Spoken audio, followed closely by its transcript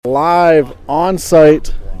Live on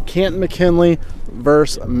site, Canton McKinley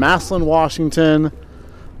versus Massillon, Washington.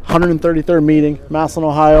 133rd meeting, Massillon,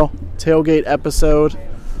 Ohio. Tailgate episode.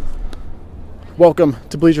 Welcome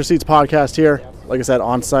to Bleacher Seats Podcast here. Like I said,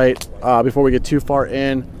 on site. Before we get too far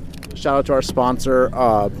in, shout out to our sponsor,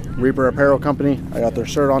 Reaper Apparel Company. I got their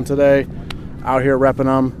shirt on today. Out here repping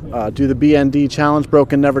them. Do the BND challenge,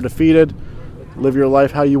 broken, never defeated. Live your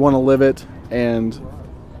life how you want to live it. And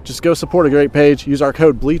just go support a great page. Use our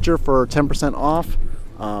code Bleacher for 10% off.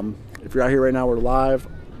 If you're out here right now, we're live.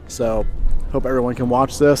 So hope everyone can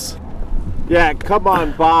watch this. Yeah, come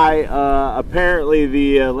on by. Apparently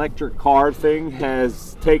the electric car thing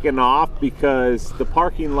has taken off because the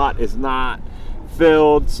parking lot is not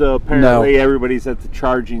filled. So apparently everybody's at the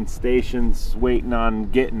charging stations waiting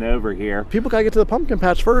on getting over here. People got to get to the pumpkin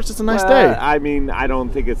patch first. It's a nice day. I mean, I don't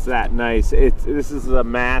think it's that nice. This is a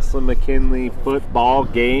Massillon McKinley football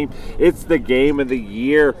game. It's the game of the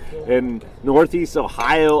year in Northeast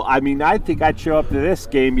Ohio. I mean, I think I'd show up to this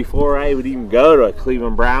game before I would even go to a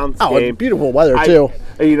Cleveland Browns game. It's beautiful weather, too.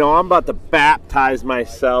 I'm about to baptize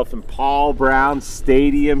myself in Paul Brown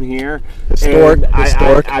Stadium here. Historic.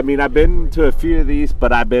 I mean, I've been to a few of these,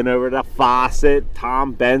 but I've been over to Fawcett,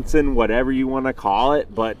 Tom Benson, whatever you want to call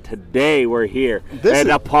it. But today we're here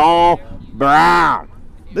at Paul Brown.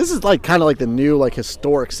 This is kind of like the new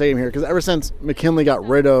historic stadium here, because ever since McKinley got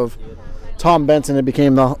rid of Tom Benson, it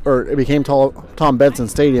became Tom Benson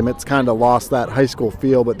Stadium. It's kind of lost that high school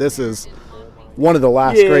feel, but this is one of the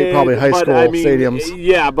last great probably high school stadiums.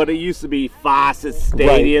 Yeah, but it used to be Fawcett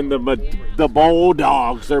Stadium. Right. The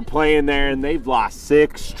Bulldogs are playing there, and they've lost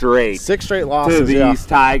six straight losses to these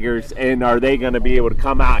Tigers. And are they going to be able to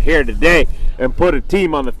come out here today and put a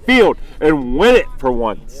team on the field and win it for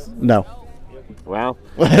once? No. Well,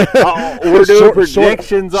 we're doing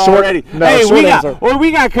predictions already. Hey, we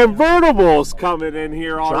got convertibles coming in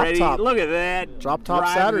here already. Look at that. Drop top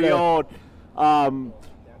Saturday. The old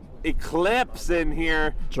Eclipse in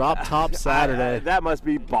here. Drop top Saturday. That must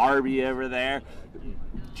be Barbie over there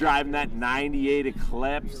driving that 98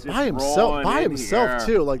 Eclipse. By himself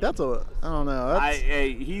too. I don't know.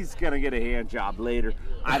 He's going to get a hand job later.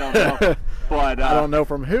 I don't know. But I don't know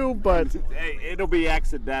from who, but it'll be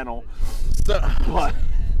accidental.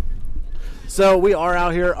 So we are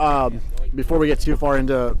out here. Before we get too far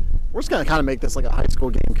into, we're just going to kind of make this like a high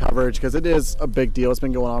school game coverage because it is a big deal. It's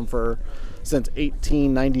been going on since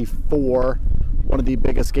 1894, one of the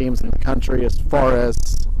biggest games in the country as far as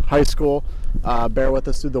high school. Bear with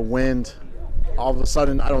us through the wind. All of a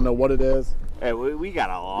sudden, I don't know what it is. Hey, we got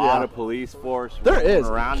a lot of police force. There is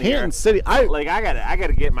around Canton here. City. I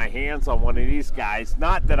gotta get my hands on one of these guys.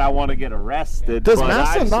 Not that I want to get arrested. Does but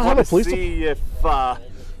Massillon not have a police? See if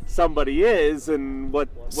somebody is and what.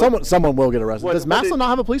 Someone will get arrested. Does Massillon not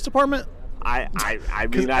have a police department? I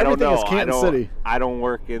mean, I don't know. City. I don't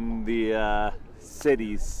work in the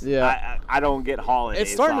cities. Yeah. I don't get holidays.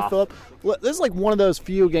 It's starting to fill up. This is like one of those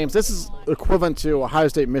few games. This is equivalent to Ohio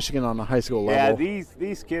State, Michigan on a high school level. Yeah,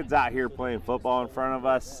 these kids out here playing football in front of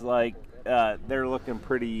us, they're looking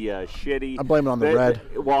pretty shitty. I blame it on the red.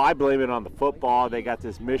 Well, I blame it on the football. They got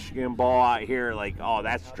this Michigan ball out here,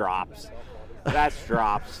 that's drops. That's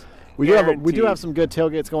drops. We do have some good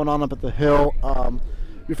tailgates going on up at the Hill.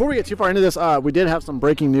 Before we get too far into this, we did have some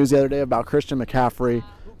breaking news the other day about Christian McCaffrey.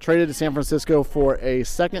 Traded to San Francisco for a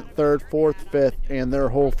second, third, fourth, fifth, and their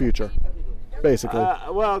whole future, basically.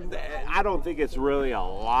 Well, I don't think it's really a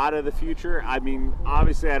lot of the future. I mean,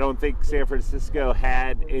 obviously, I don't think San Francisco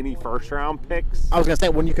had any first-round picks. I was going to say,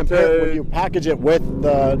 when you package it with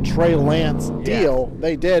the Trey Lance deal,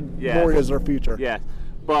 they did mortgage their future. Yeah,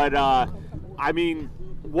 but, I mean,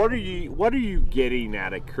 what are you getting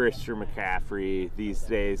out of Christian McCaffrey these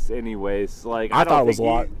days anyways? I thought it was a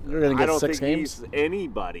lot. You're going to get 6 games? He's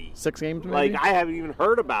anybody. 6 games maybe? I haven't even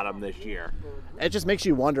heard about him this year. It just makes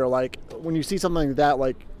you wonder, when you see something like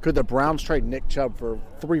that, could the Browns trade Nick Chubb for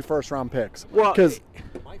 3 first-round picks? Well, because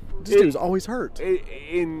this dude's always hurt.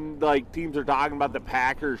 Teams are talking about the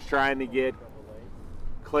Packers trying to get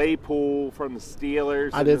Claypool from the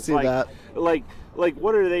Steelers. I did see that.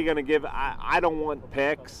 What are they going to give? I don't want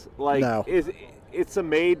picks. No. It's a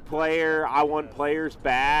made player. I want players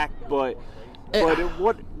back. But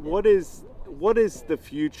what is the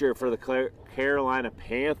future for the Carolina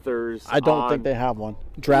Panthers? I don't think they have one.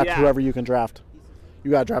 Draft whoever you can draft.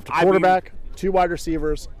 You got to draft a quarterback, 2 wide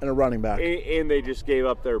receivers, and a running back. And they just gave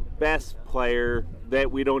up their best player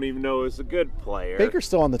that we don't even know is a good player. Baker's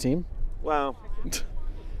still on the team. Well,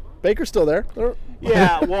 Baker's still there.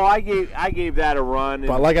 Yeah, well, I gave that a run.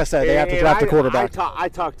 But like I said, they have to draft a quarterback. I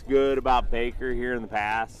talked good about Baker here in the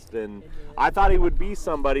past, and I thought he would be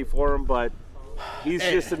somebody for him, but He's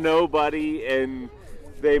just a nobody, and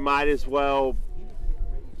they might as well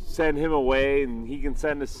send him away, and he can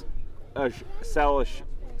sell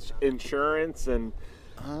insurance and.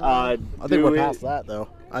 I think we're past that, though.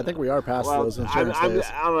 I think we are past those insurance days.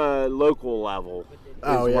 On a local level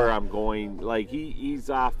is where I'm going. Like,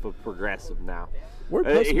 he's off of Progressive now.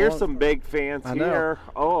 Here's some big fans here.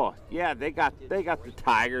 Oh, yeah, they got the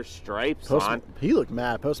Tiger stripes on. He looked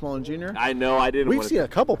mad, Post Malone Jr. I know. We've seen a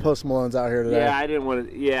couple Post Malones out here today. Yeah, I didn't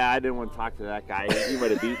want to talk to that guy. He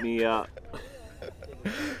might have beat me up.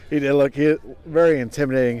 He did look very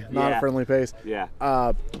intimidating, not a friendly pace. Yeah.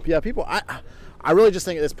 People. I really just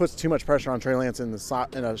think this puts too much pressure on Trey Lance in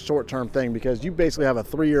a short-term thing, because you basically have a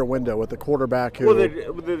 3-year window with the quarterback who. Well,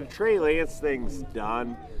 the Trey Lance thing's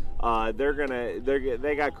done. They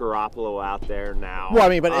got Garoppolo out there now. Well, I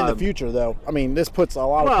mean, but in the future, though, I mean, this puts a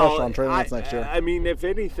lot of pressure on Trey Lance next year. I mean, if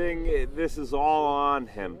anything, this is all on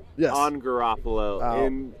him, on Garoppolo,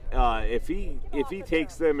 and if he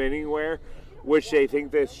takes them anywhere, which they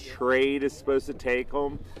think this trade is supposed to take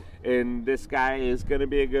them, and this guy is going to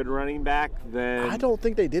be a good running back, then I don't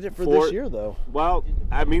think they did it for this year, though. Well,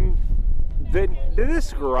 I mean,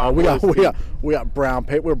 this Garoppolo. We got brown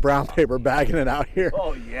paper. We're brown paper bagging it out here.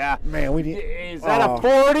 Oh yeah, man. We need. Is that a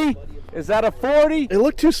 40? Is that a 40? It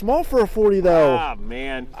looked too small for a 40, though. Ah,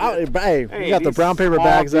 man. Hey, you got the brown paper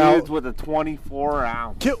bags out with a 24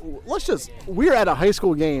 ounce. We're at a high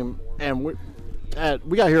school game, and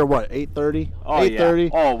we got here at 8:30? Oh, 8:30? Yeah.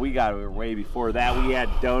 Oh, we got here way before that. We had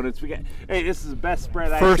donuts. This is the best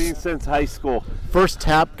spread I've seen since high school. First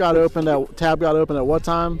tab got opened at what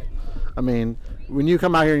time? I mean, when you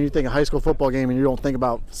come out here and you think a high school football game and you don't think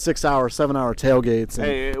about 6-hour, 7-hour tailgates.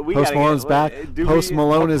 And Post Malone's back. Post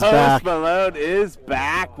Malone is back. Post Malone is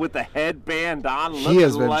back with the headband on. He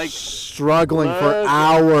has been struggling for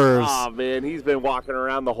hours. Oh man, he's been walking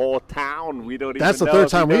around the whole town. We don't even know. That's the third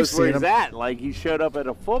time we've seen him. Like, he showed up at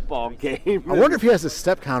a football game. I wonder if he has his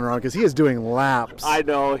step counter on, because he is doing laps. I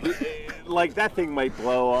know. Like, that thing might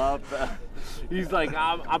blow up. He's like,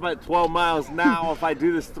 I'm at 12 miles now. If I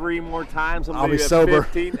do this 3 more times, I'll be sober.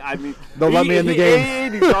 15. I mean, they'll let me in the game.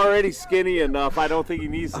 And he's already skinny enough. I don't think he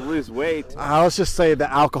needs to lose weight. Let's just say that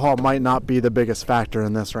alcohol might not be the biggest factor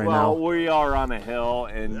in this now. Well, we are on a hill,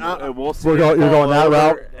 and we'll see. You're going that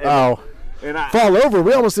route? And fall over?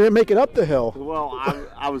 We almost didn't make it up the hill. Well,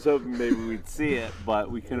 I was hoping maybe we'd see it, but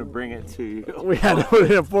we couldn't bring it to you. We had to put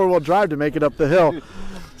it in a 4-wheel drive to make it up the hill.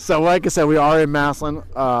 So, like I said, we are in Massillon.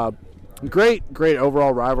 Great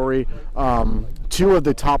overall rivalry. 2 of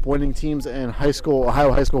the top winning teams in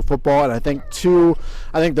Ohio high school football, and I think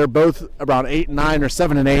they're both around 8-9 or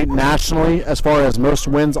 7-8 nationally as far as most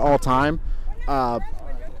wins all time.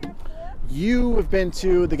 You have been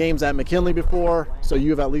to the games at McKinley before, so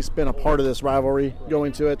you've at least been a part of this rivalry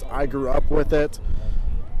going to it. I grew up with it.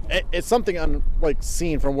 It's something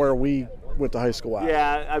seen from where we went to high school at.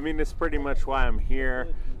 Yeah, I mean, it's pretty much why I'm here.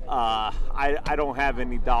 I don't have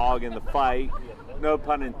any dog in the fight, no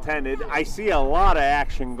pun intended. I see a lot of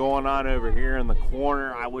action going on over here in the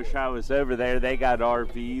corner. I wish I was over there. They got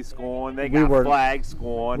RVs going. They got flags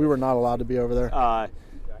going. We were not allowed to be over there.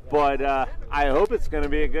 But I hope it's going to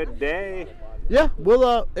be a good day. Yeah,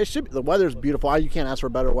 it should be. The weather's beautiful. You can't ask for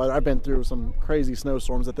better weather. I've been through some crazy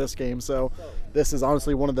snowstorms at this game, so this is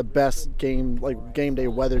honestly one of the best game day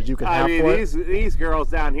weathers you can have. I mean, these girls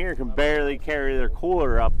down here can barely carry their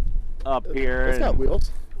cooler up here. It's got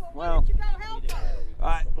wheels. Well,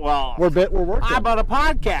 we're working. How about a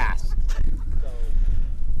podcast?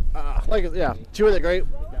 2 of the great.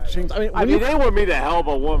 I mean, they want me to help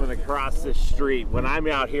a woman across the street when I'm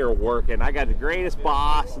out here working. I got the greatest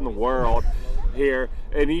boss in the world here,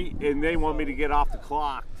 and they want me to get off the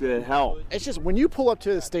clock to help. It's just when you pull up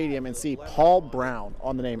to the stadium and see Paul Brown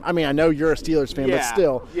on the name. I mean, I know you're a Steelers fan, but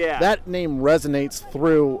still, that name resonates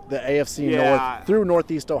through the AFC North, through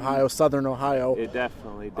Northeast Ohio, Southern Ohio. It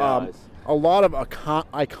definitely does. A lot of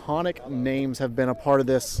iconic names have been a part of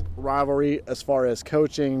this rivalry as far as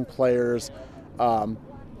coaching, players, and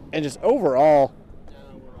just overall,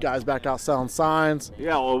 guys back out selling signs.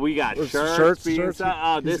 Yeah, well, we got shirts.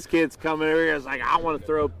 This kid's coming over here. It's like, I want to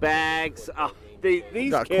throw bags.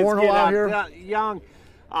 These got kids cornhole get out here. Young.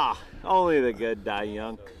 Only the good die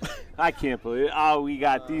young. I can't believe it. We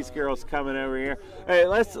got these girls coming over here. Hey,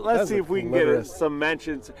 let's see if we can get some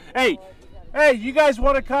mentions. Hey, you guys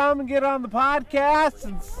want to come and get on the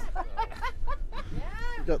podcast?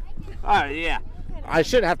 Yeah. I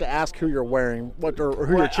shouldn't have to ask who you're wearing, who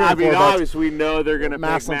you're cheering for. I mean, obviously we know they're going to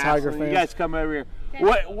Massillon Tiger fans. You guys come over here.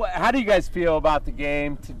 How do you guys feel about the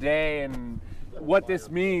game today? And what this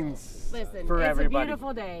means Listen, for it's everybody. a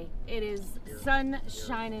beautiful day. It is sun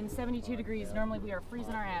shining, 72 degrees. Normally we are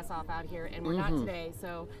freezing our ass off out here, and we're not today,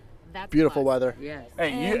 so that's Beautiful plus. weather. Yes.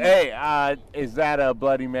 Hey, is that a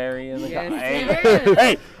Bloody Mary in the Yes,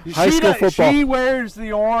 Hey, High school football. She wears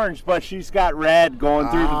the orange, but she's got red going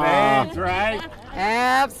through the veins, right?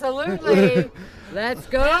 Absolutely. Let's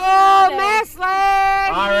go, Massillon!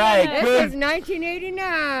 All right, This good. is 1989.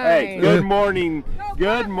 Hey, good morning.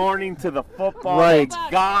 Good morning to the football. Right.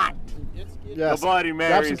 That's got Yes. the Bloody Grab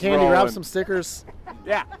Mary's some candy, grab rolling. some stickers.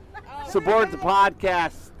 Yeah. Support the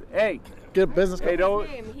podcast. Hey, Get business. hey, don't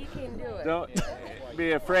He can do it. don't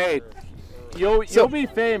be afraid. You'll be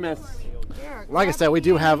famous. Like I said, we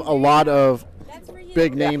do have a lot of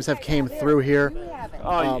big names have came through here.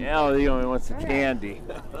 Oh, yeah, he only wants the candy.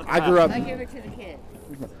 I grew up. I give it to the kids.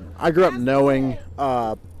 I grew up knowing.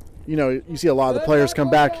 You see a lot of the players come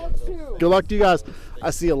back. Good luck to you guys.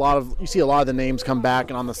 You see a lot of the names come back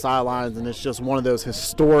and on the sidelines, and it's just one of those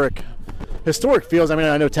historic fields. I mean,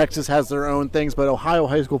 I know Texas has their own things, but Ohio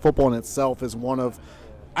high school football in itself is one of,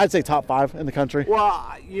 I'd say, top 5 in the country. Well,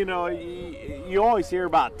 you always hear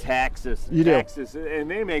about Texas. You do. Texas, and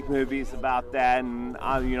they make movies about that. And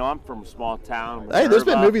I'm from a small town. Hey, there's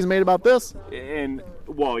been movies made about this. And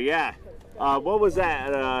well, yeah. What was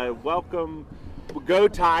that? Welcome. Go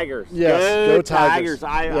Tigers. Yes, Go Tigers.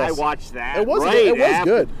 I Yes. watched that. It was after,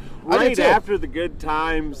 good. I did Right too. after the good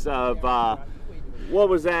times of what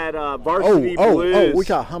was that? Varsity Blues. Oh, we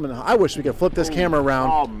got humming. I wish we could flip this camera around.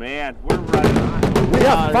 Oh man, we're running. We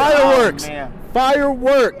have fireworks. Oh, man.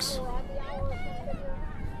 Fireworks.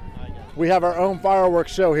 We have our own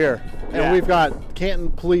fireworks show here, and Yeah. we've got Canton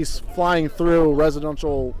police flying through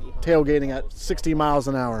residential tailgating at 60 miles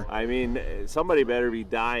an hour. I mean, somebody better be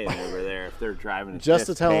dying over there if they're driving. At Just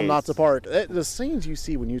to this tell them not to pace. park. The scenes you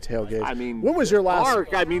see when you tailgate. I mean, when was your last? park?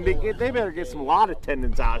 I mean, they better get some lot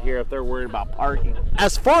attendants out here if they're worried about parking.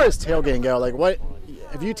 As far as tailgating go, like what?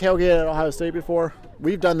 Have you tailgated at Ohio State before?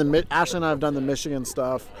 We've done Ashley and I have done the Michigan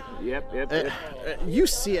stuff. Yep. You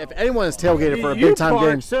see, if anyone has tailgated for a You big time park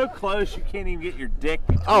game. so close you can't even get your dick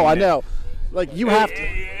between Oh, I it. know. Like you have to.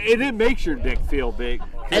 It makes your dick feel big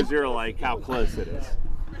because you're like how close it is.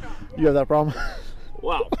 You have that problem.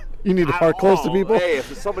 Well, You need to park close to people? Hey,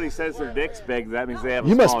 if somebody says their dick's big, that means they have a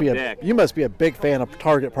You must small be dick. you must be a big fan of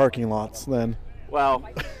Target parking lots then. Well,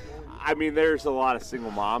 I mean, there's a lot of single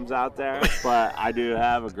moms out there, but I do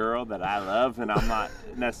have a girl that I love, and I'm not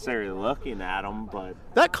necessarily looking at them, but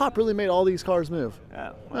That cop really made all these cars move. yeah.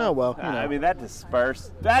 Oh, well, you know. I mean, that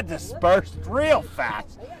dispersed real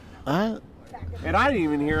fast, and I didn't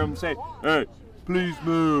even hear him say, "Hey, please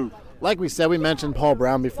move." Like we said, we mentioned Paul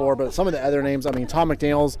Brown before, but some of the other names, I mean, Tom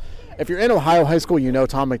McDaniels. If you're in Ohio high school, you know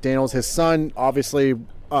Tom McDaniels. His son, obviously,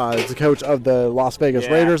 is the coach of the Las Vegas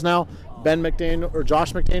Yeah. Raiders now. Josh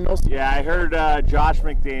McDaniels. Yeah, I heard Josh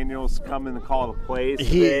McDaniels coming to call the plays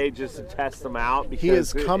today just to test them out. He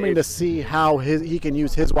is Because coming to see how he can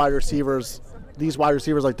use his wide receivers, these wide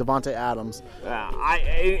receivers like Devontae Adams.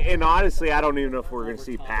 And honestly, I don't even know if we're going to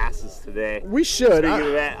see passes today. We should. Speaking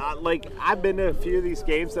of that, I've been to a few of these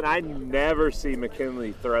games, and I never see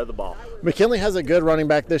McKinley throw the ball. McKinley has a good running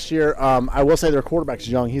back this year. I will say their quarterback's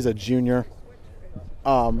young. He's a junior.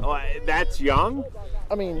 That's young?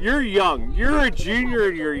 I mean, You're young. You're a junior,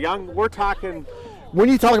 and you're young. We're talking... when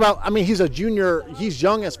you talk about, I mean, he's a junior. He's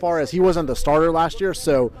young as far as he wasn't the starter last year,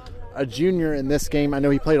 so a junior in this game. I know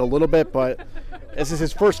he played a little bit, but this is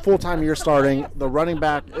his first full-time year starting. The running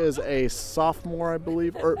back is a sophomore, I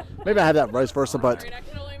believe, or maybe I have that vice versa, but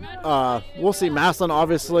we'll see. Massillon,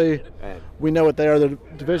 obviously, we know what they are, the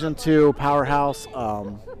Division II powerhouse.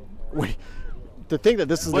 To think that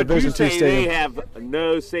this is But Division you say II stadium. they have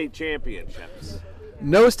no state championships.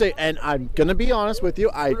 No state, and I'm going to be honest with you,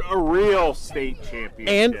 A real state championship.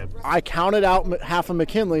 and I counted out half of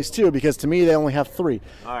McKinley's too, because to me they only have 3.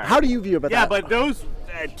 All right. How do you view about Yeah, that? but those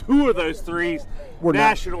 2 of those 3 Were not.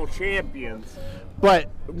 national champions. But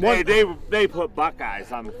one, They put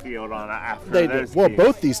Buckeyes on the field after they do. those Well,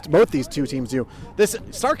 games. both these two teams do. This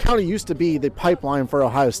Stark County used to be the pipeline for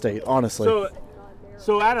Ohio State, honestly.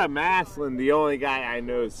 So out of Massillon, the only guy I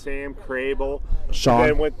know is Sam Crable. Sean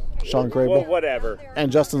Crable. Well, whatever.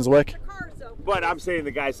 And Justin Zwick. But I'm saying the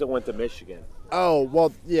guys that went to Michigan. Oh,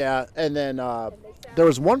 well, yeah. And then there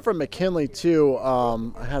was one from McKinley too.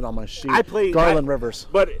 I had on my sheet. Garland Rivers.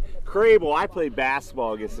 But Crable, I played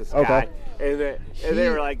basketball against this guy. And they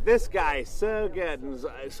were like, this guy is so good.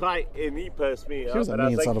 And he posted me up. He was a and I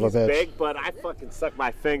mean was son like, of a he's bitch. big, but I fucking stuck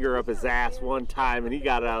my finger up his ass one time, and he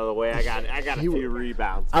got out of the way. I got a few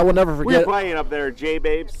rebounds. I will never We forget. were playing up there at J.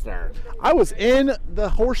 Babe's Stern. I was in the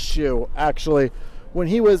horseshoe, actually, when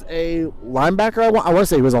he was a linebacker. I want to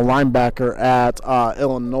say he was a linebacker at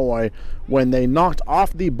Illinois when they knocked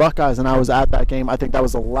off the Buckeyes, and I was at that game. I think that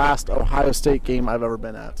was the last Ohio State game I've ever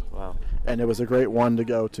been at. Wow. And it was a great one to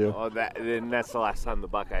go to. Oh, then that's the last time the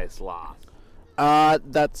Buckeyes lost.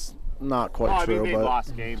 That's not quite true. They but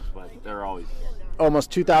lost games, but they're always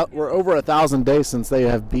almost 2,000. We're over 1,000 days since they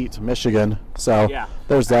have beat Michigan. So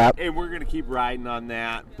there's that. And we're gonna keep riding on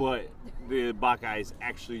that. But the Buckeyes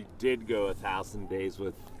actually did go 1,000 days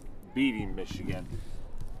with beating Michigan.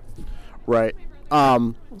 Right.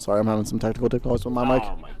 Sorry, I'm having some technical difficulties with my mic.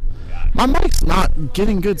 Oh my God. My mic's not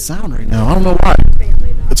getting good sound right now. I don't know why.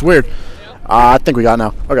 It's weird. I think we got it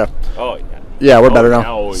now. Okay. Oh yeah. Yeah, we're better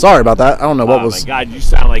now. Sorry about that. I don't know what was. Oh my God, you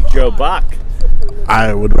sound like Joe Buck.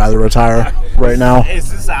 I would rather retire right now.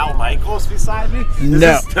 Is this Al Michaels beside me? Is No.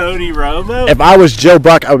 this Tony Romo? If I was Joe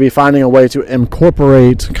Buck, I would be finding a way to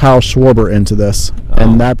incorporate Kyle Schwarber into this,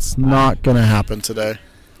 and that's not going to happen today.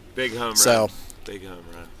 Big home run. So, big home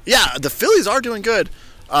run. Yeah, the Phillies are doing good.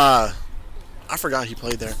 I forgot he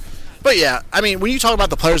played there. But yeah, I mean, when you talk about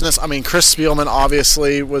the players in this, I mean, Chris Spielman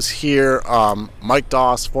obviously was here. Mike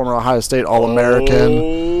Doss, former Ohio State All-American.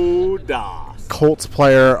 Oh, Doss. Colts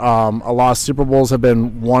player. A lot of Super Bowls have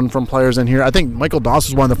been won from players in here. I think Michael Doss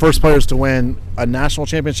was one of the first players to win a national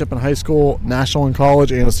championship in high school, national in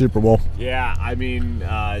college, and a Super Bowl. Yeah, I mean,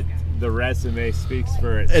 the resume speaks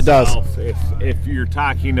for itself. It does. If you're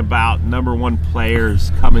talking about number one players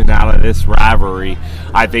coming out of this rivalry,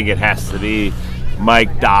 I think it has to be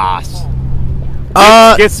Mike Doss.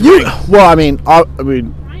 Well, I mean,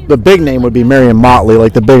 the big name would be Marion Motley,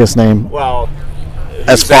 like the biggest name. Well,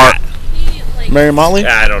 as far Marion Motley?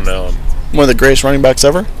 I don't know him. One of the greatest running backs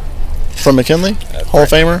ever from McKinley, Hall of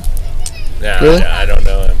Famer. Yeah, really? I don't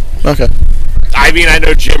know him. Okay. I mean, I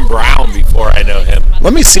know Jim Brown before I know him.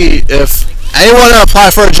 Let me see if anyone want to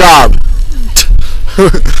apply for a job.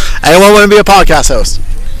 Anyone want to be a podcast host?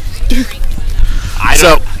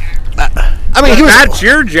 I mean, that's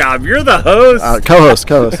your job. You're the host. Co-host.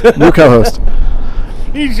 New co-host.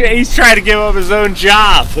 He's trying to give up his own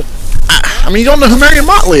job. I mean, you don't know who Marion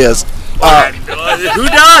Motley is. Who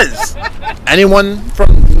does? Anyone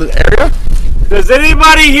from the area? Does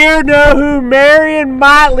anybody here know who Marion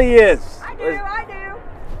Motley is? I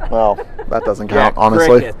do. Well, that doesn't count,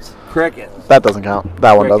 honestly. Crickets. That doesn't count.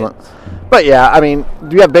 That one doesn't. But yeah, I mean,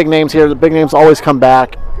 you have big names here. The big names always come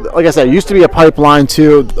back. Like I said, it used to be a pipeline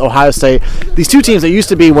to Ohio State. These two teams, it used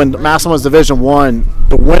to be when Massillon was Division I,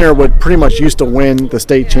 the winner would pretty much used to win the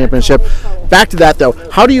state championship. Back to that though,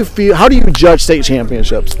 how do you judge state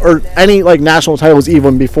championships or any like national titles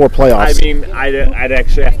even before playoffs? I mean, I'd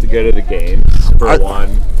actually have to go to the games for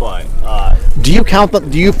one, but do you count them?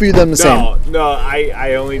 Do you view them the same? No,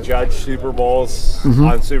 I only judge Super Bowls.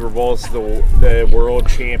 On Super Bowls, the world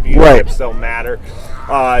championships don't matter.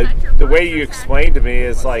 The way you explained to me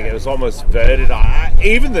is like it was almost voted on.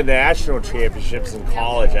 Even the national championships in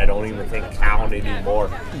college, I don't even think count anymore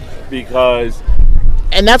because.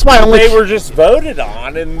 And that's why they were just voted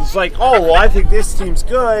on, and it's like, oh well, I think this team's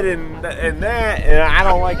good, and that, and I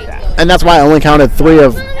don't like that. And that's why I only counted 3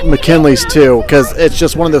 of McKinley's too, because it's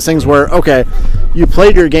just one of those things where okay, you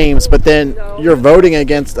played your games, but then you're voting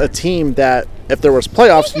against a team that if there was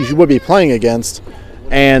playoffs, you would be playing against.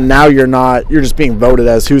 And now you're not. You're just being voted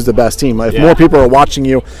as who's the best team. If more people are watching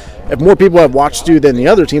you, if more people have watched you than the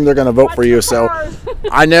other team, they're going to vote for you. So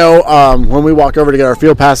I know when we walk over to get our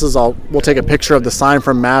field passes, we'll take a picture of the sign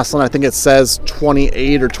from Massillon. I think it says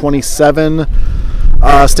 28 or 27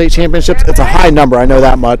 state championships. It's a high number. I know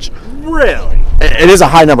that much. Really? It is a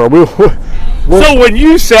high number. So when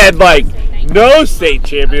you said like no state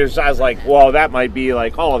champions, I was like, well, that might be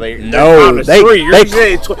like, oh, they're the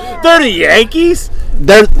Yankees.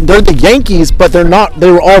 They're the Yankees, but they're not. They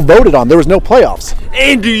were all voted on. There was no playoffs.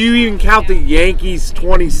 And do you even count the Yankees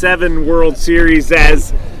 27 World Series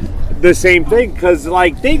as the same thing? Because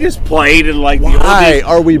like they just played in like. Why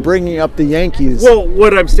are we bringing up the Yankees? Well,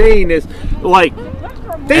 what I'm saying is like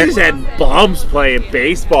they just had bums playing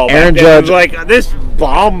baseball. Aaron Judge, like this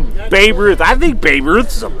bum Babe Ruth. I think Babe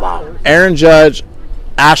Ruth's a bum. Aaron Judge,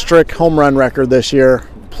 asterisk home run record this year.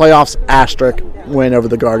 Playoffs asterisk win over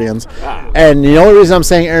the Guardians. And the only reason I'm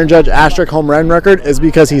saying Aaron Judge asterisk home run record is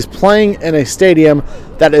because he's playing in a stadium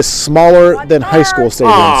that is smaller than high school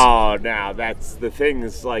stadiums. Oh, now that's the thing.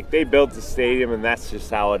 Is like they built the stadium and that's just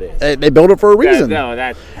how it is. They built it for a reason.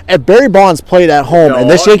 If Barry Bonds played at home in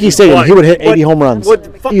this Yankee Stadium, he would hit 80 home runs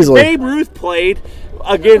easily. Babe Ruth played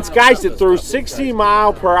against guys that throw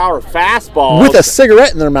 60-mile-per-hour fastballs with a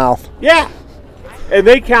cigarette in their mouth. Yeah, and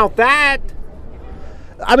they count that.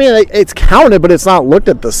 I mean, it's counted, but it's not looked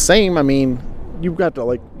at the same. I mean, you've got to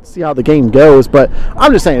like see how the game goes. But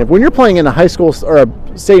I'm just saying, if when you're playing in a high school or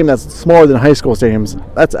a stadium that's smaller than high school stadiums,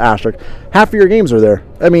 that's asterisk. Half of your games are there.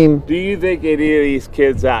 I mean, do you think any of these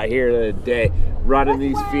kids out here today running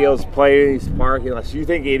these fields, playing these parking lots, do you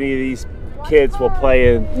think any of these kids will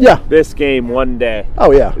play in this game one day?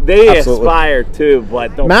 Oh yeah, they absolutely. Aspire to,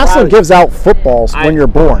 but Massillon gives out footballs when you're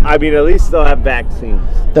born. I mean, at least they'll have vaccines.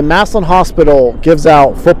 The Massillon Hospital gives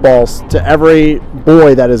out footballs to every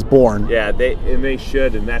boy that is born. Yeah, they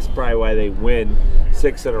should, and that's probably why they win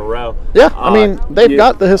 6 in a row. Yeah, I mean, they've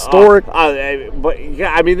got the historic. But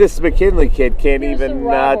yeah, I mean, this McKinley kid can't even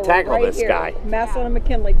tackle this guy. Massillon and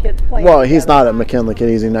McKinley kids playing. Well, he's not a McKinley kid;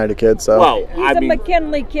 he's a United kid. So, well, he's a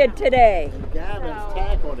McKinley kid today. Gavin's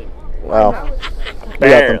tackling him. Well, we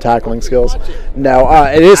got them tackling skills. No,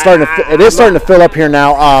 it is starting to fill up here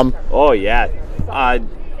now. Oh yeah.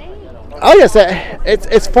 Like I said,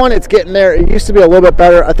 it's fun. It's getting there. It used to be a little bit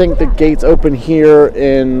better. I think the gates open here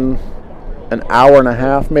in an hour and a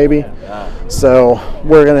half, maybe. So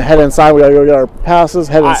we're gonna head inside. We gotta go get our passes.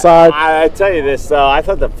 Head inside. I tell you this though, I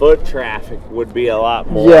thought the foot traffic would be a lot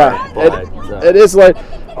more. Yeah, it is like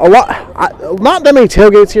a lot. Not that many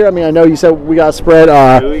tailgates here. I mean, I know you said we got spread.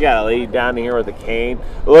 We got a lady down here with a cane.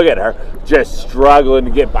 Look at her, just struggling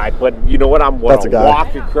to get by. But you know what? I'm going to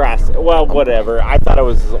walk across. Well, whatever. I thought it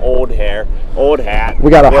was his old hat. We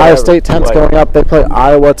got Ohio State tents going up. They play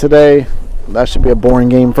Iowa today. That should be a boring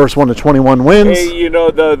game. First one to 21 wins. Hey, you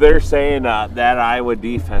know, though, they're saying that Iowa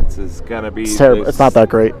defense is going to be... It's terrible. It's not that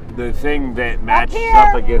great. The thing that matches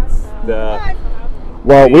up against the...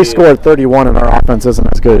 Well, we scored 31 and our offense isn't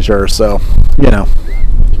as good as yours, so, you know.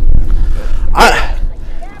 I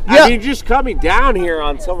mean, just coming down here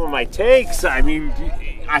on some of my takes, I mean,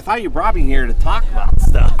 I thought you brought me here to talk about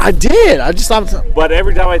stuff. I did. But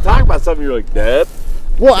every time I talk about something, you're like, nope.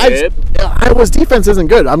 Well, Iowa's defense isn't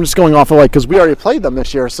good. I'm just going off of because we already played them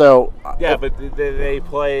this year, so. Yeah, but they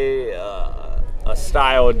play a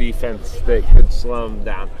style of defense that could slow them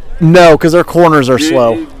down. No, because their corners are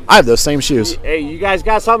slow. I have those same shoes. Hey, you guys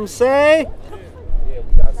got something to say? Yeah,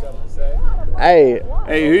 we got something to say. Hey,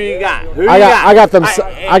 who you got? I got them.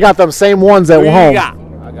 I got them same ones at home. Who you got?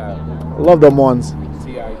 I got. Love them ones.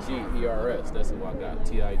 TIGERS. That's what I got.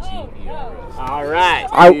 TIGERS. All right.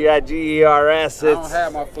 TIGERS. I don't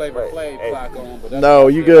have my Flavor Flav plaque on, but that's no,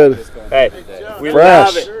 you good. Hey, we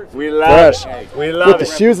fresh. love it. We love it. Hey, we love with it.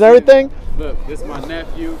 the shoes and everything. Look, this is my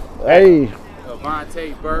nephew. Hey.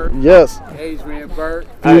 Avante Burke. Yes. Adrian Burke.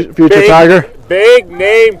 Future Tiger. Big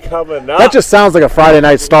name coming up. That just sounds like a Friday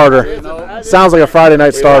night starter. Sounds like a Friday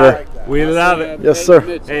night starter. We love it. Yes, sir.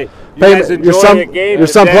 Hey, you guys enjoy the game. Your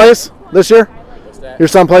son plays this year? Your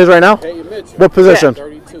son plays right now? What position?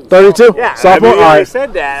 32. Yeah, Sophomore? I mean, all right.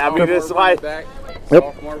 said that. I mean, this is why. Yep.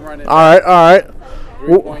 All right.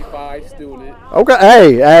 3.5 student.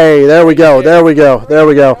 Okay. Hey, there we go.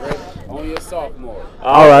 Only a sophomore.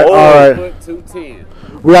 All right. 210.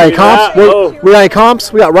 We got any comps? We got any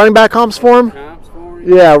comps? We got running back comps for him? Comps for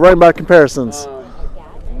him? Yeah, running back comparisons.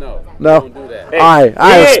 No. No. Don't do that. Hey,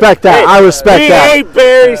 I respect that. I respect that. He ain't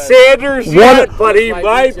Barry Sanders yet, but he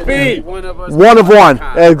might be. One of us. One of one.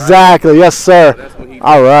 Exactly. Yes, sir. That's what he did.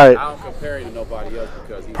 All right. I don't compare him to nobody else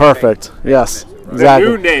because he's Perfect. Yes. The Exactly.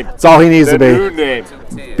 new name. That's all he needs to The new be. name.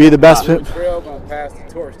 Be the best. Trail gonna pass the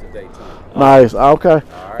torch today, Tom. Nice. Okay.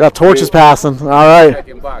 Got torches passing. All right.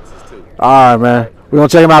 Checking boxes too. All right, man. We're going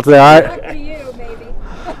to check him out today, all right? Look to you, maybe.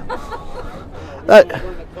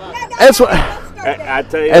 I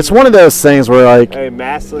tell you. It's one of those things where, like, Hey,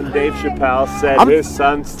 Massillon Dave Chappelle said his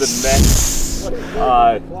son's the next.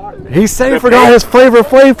 he said he forgot his Flavor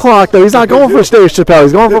Flav clock, though. He's not going for Dave Chappelle.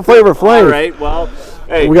 He's going for Flavor Flav. All right, well,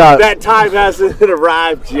 hey, that time hasn't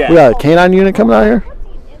arrived yet. We got a canine unit coming out here?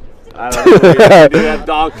 I don't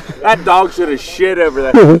know. That dog should have shit over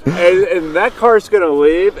that. and that car's going to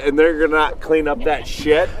leave, and they're going to not clean up that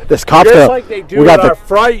shit. This cop's Just gonna, like they do in our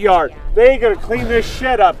front yard. They ain't going to clean this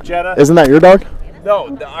shit up, Jenna. Isn't that your dog?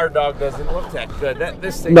 No, our dog doesn't look that good.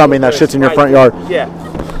 This thing. No, I mean that shit's in your front yard. Yeah,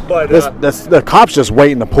 but the cop's just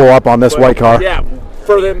waiting to pull up on this white car. Yeah,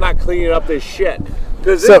 for them not cleaning up this shit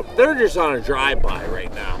because they're just on a drive-by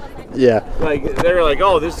right now. Yeah. Like they're like,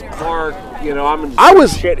 oh, this car, I'm in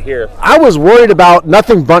shit here. I was worried about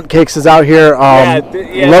Nothing Bunt Cakes is out here.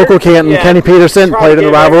 Local Canton, Kenny Peterson played in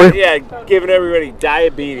the rivalry. Giving everybody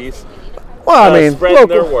diabetes. Well, I mean, spreading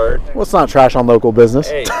their word. Well, it's not trash on local business.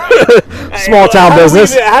 Hey, Small town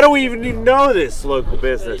business. How do we even know this local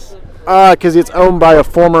business? Because it's owned by a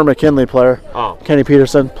former McKinley player, Kenny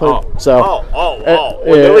Peterson. Nobody said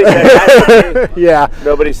that to me. Yeah.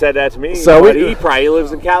 Nobody said that to me. So he probably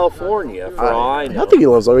lives in California. For all I know. I think he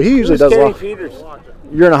lives over. He usually does Kenny well. Peters.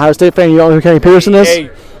 you're an Ohio State fan. You don't know who Kenny Peterson is? Hey,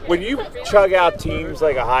 when you chug out teams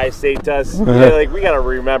like Ohio State does, like we got to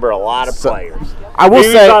remember a lot of players. I will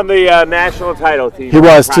he say was on the national title team. he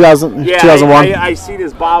was 2001. I seen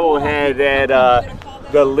his bobblehead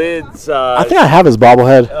at the Lids. I think I have his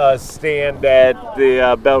bobblehead. Stand at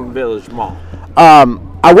the Belton Village Mall.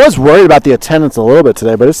 I was worried about the attendance a little bit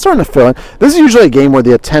today, but it's starting to fill in. This is usually a game where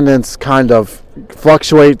the attendance kind of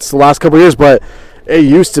fluctuates the last couple of years, but it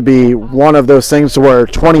used to be one of those things where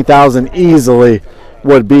 20,000 easily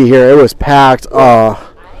would be here. It was packed.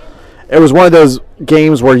 It was one of those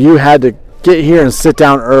games where you had to get here and sit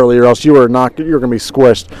down early, or else you were going to be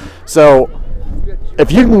squished. So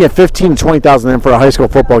if you can get 15 to 20,000 in for a high school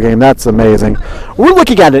football game, that's amazing. We're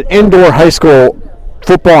looking at an indoor high school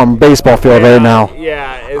football and baseball field right now.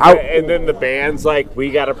 Yeah, and then the band's like, we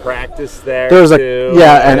got to practice there. There's too.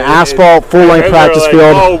 an asphalt full-length practice like,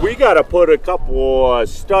 field. Oh, we got to put a couple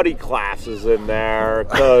study classes in there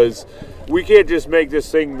because we can't just make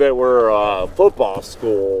this thing that we're a football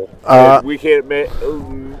school. We can't make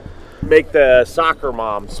the soccer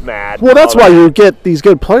moms mad. Well, that's why you get these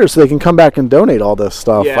good players so they can come back and donate all this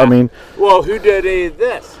stuff. Yeah. I mean, well, who did any of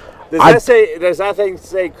this? Does that thing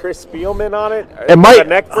say Chris Spielman on it? It might. A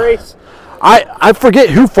neck brace? I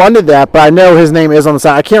forget who funded that, but I know his name is on the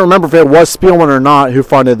side. I can't remember if it was Spielman or not who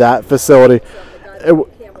funded that facility.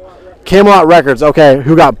 Camelot Records, okay,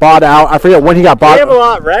 who got bought out. I forget when he got bought.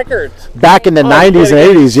 Camelot Records. Back in the 90s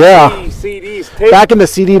and 80s, yeah. CDs. Back in the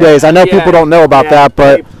CD days. I know people don't know about that,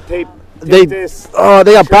 but they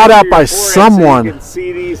got bought out by someone.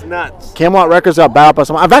 CDs nuts. Camelot Records got bought out by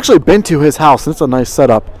someone. I've actually been to his house. It's a nice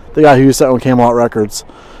setup. The guy who used to own Camelot Records.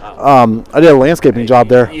 I did a landscaping job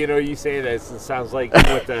there. You know, you say this, it sounds like you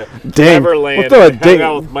went to Dang. Neverland What the hung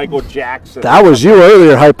out with Michael Jackson. That was you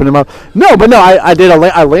earlier hyping him up. No, I did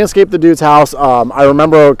I landscaped the dude's house. I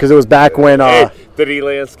remember because it was back when. Hey, did he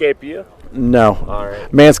landscape you? No. All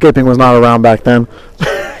right. Manscaping was not around back then.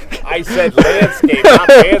 I said landscape, not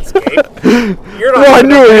manscape. You're not. Well,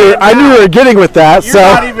 I knew you were getting with that. You're so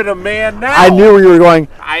not even a man now. I knew where you were going.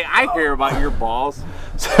 I hear about your balls.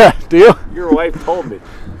 Do you? Your wife told me.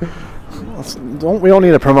 We don't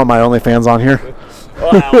need to promote my OnlyFans on here.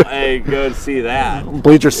 Well, hey, go to see that.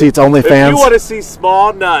 Bleacher Seats If OnlyFans. you want to see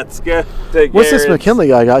small nuts, get to What's this McKinley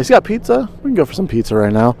guy got? He's got pizza? We can go for some pizza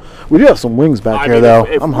right now. We do have some wings back here, though.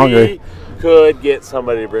 If I'm hungry. We could get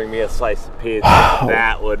somebody to bring me a slice of pizza,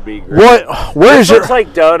 that would be great. Where is your... Looks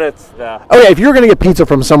like donuts, though. Okay, if you're going to get pizza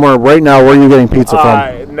from somewhere right now, where are you getting pizza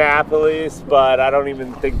from? Napoli's, but I don't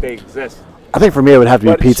even think they exist. I think for me it would have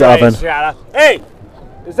to be Pizza Oven. Hey,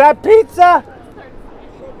 is that pizza?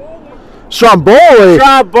 Stromboli!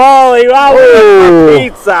 Stromboli! Oh,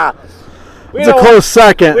 pizza! It's a close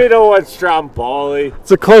second. We don't want Stromboli.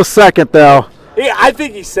 It's a close second, though. Yeah, I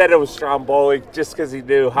think he said it was Stromboli just because he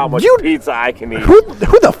knew how much pizza I can eat. Who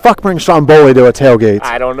the fuck brings Stromboli to a tailgate?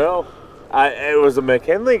 I don't know. It was a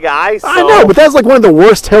McKinley guy. So. I know, but that's like one of the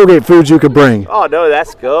worst tailgate foods you could bring. Oh no,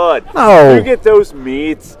 that's good. No, you get those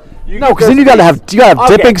meats. No, because then you gotta have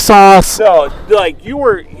dipping sauce. So, like you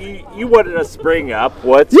wanted us to bring up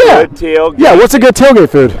what's good tailgate. Yeah, what's a good tailgate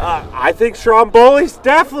food? I think Stromboli's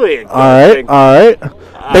definitely a good thing. All right.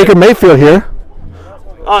 Baker Mayfield here.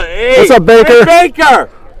 Hey, what's up, Baker? Hey,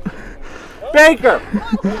 Baker.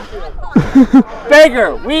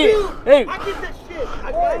 Baker, hey.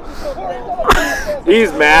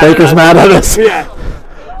 He's mad. Baker's mad at us. Yeah.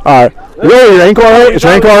 All right. Really, your ankle all right? Is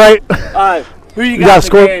your ankle all right? Who you got in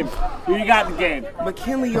the game? Who you got in the game?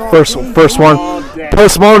 McKinley. First one.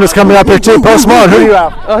 Post Malone is coming up here too. Post Malone, who do you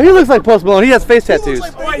have? Oh, he looks like Post Malone. He has face tattoos.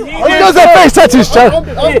 He does have face tattoos, Chuck.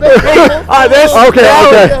 Okay.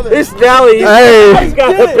 This Nelly, he's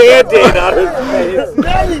got a Band-Aid on his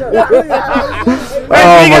face.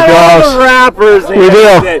 Oh my gosh. Rappers. We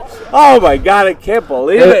do. Oh my God, I can't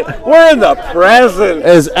believe it. We're in the present.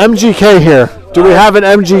 Is MGK here? Do we have an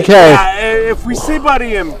MGK? Yeah, if we see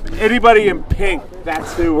anybody in pink,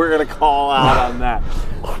 that's who we're going to call out on that.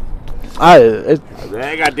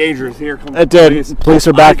 They got dangerous. Here comes it did. Police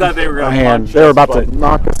are back. I thought they were going to punch us. They were about to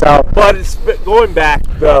knock us out. But it's going back,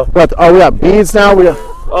 though. What? Oh, we got beads now? Hey,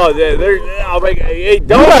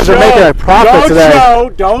 don't you guys show. are making a profit today.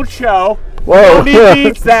 Don't show. Whoa. Don't need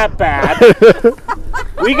beads that bad.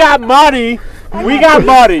 We got money. I got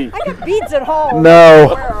beads at home.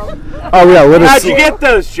 No. Oh, yeah. How'd you get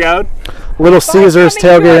those, Joan? Little Caesars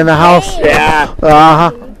tailgate in the house. Yeah.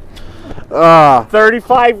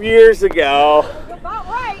 35 years ago. About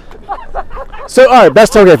right. So, all right,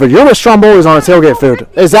 best tailgate food. You're with Stromboli's on a tailgate food.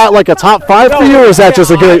 Is that like a top 5 for you, or is that just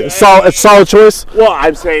a good, solid choice? Well,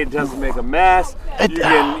 I'm saying it doesn't make a mess.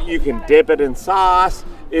 You can dip it in sauce.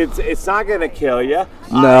 It's not gonna kill you.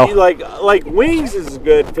 No. Like wings is a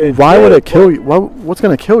good fit. Why would too, it kill you? What's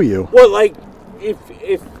going to kill you? Well, like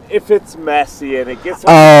if it's messy and it gets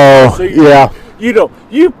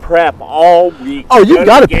you prep all week. Oh, you've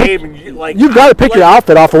got to pick your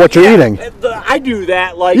outfit off of what you're eating. I do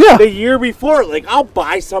that the year before. Like I'll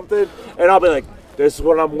buy something and I'll be like, this is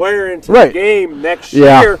what I'm wearing to the game next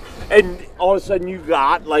year, and all of a sudden you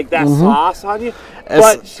got like that sauce on you.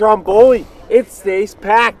 But Stromboli, it stays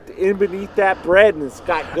packed in beneath that bread, and it's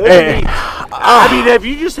got good meat. I mean, have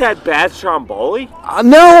you just had bad Stromboli?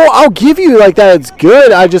 No, I'll give you like that. It's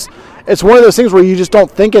good. It's one of those things where you just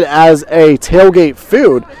don't think it as a tailgate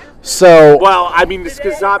food. So well, I mean, it's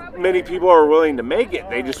because not many people are willing to make it.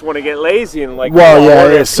 They just want to get lazy and like. Well,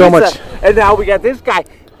 yeah, it's so much. And now we got this guy.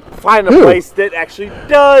 Find a place that actually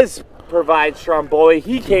does provide Stromboli.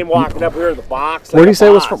 He came walking up here with the box. Where do you say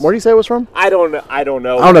it was from? Where do you say it was from? I don't know. I don't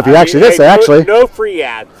know if you actually did say actually. No free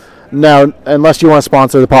ads. No, unless you want to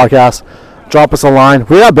sponsor the podcast. Drop us a line.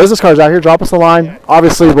 We have business cards out here. Drop us a line.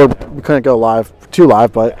 Obviously, we couldn't go too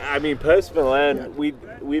live, but I mean, Post Malone, we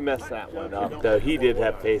messed that one up. Though he did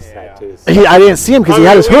have face tattoos. I didn't see him because he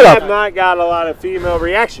had his hood up. We have not got a lot of female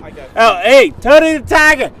reaction. Oh, hey, Tony the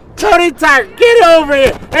Tiger, get over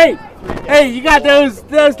here. Hey, you got those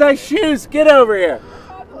nice shoes. Get over here.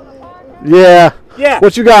 Yeah.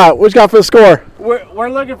 What you got? What you got for the score? We're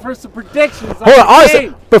looking for some predictions. Hold on,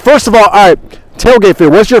 honestly, but first of all right, tailgate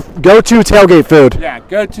food. What's your go-to tailgate food? Yeah,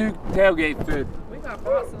 go-to tailgate food. We got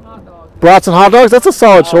brats and hot dogs. Brats and hot dogs. That's a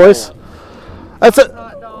solid choice. That's it.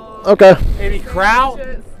 Okay. Any kraut?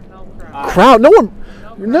 No crap. Kraut? No one.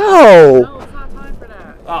 No. No, it's not time for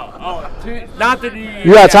that. Not the New Year.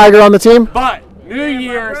 You got a Tiger on the team? But New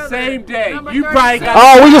Year, same day. Number You probably 36.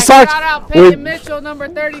 got. We just talked. Shout out Peyton Mitchell, number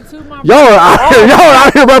 32. Y'all are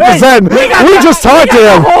out here representing. We just talked to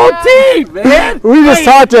him. The whole team, man. We just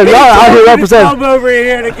talked to him. Y'all are out here representing. Come over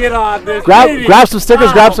here to get on this. Grab some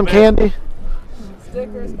stickers. Grab some candy.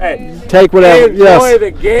 Stickers, Hey, Take whatever. enjoy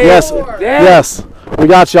the game. Yes. We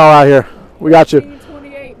got y'all out here. We got you.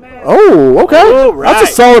 28, man. Oh, okay. All right. That's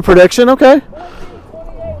a solid prediction. Okay.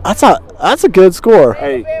 That's a good score.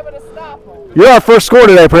 Hey, Be able to stop them. You're our first score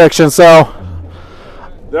today prediction, so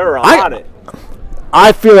they're on it.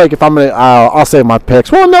 I feel like if I'm gonna, I'll save my picks.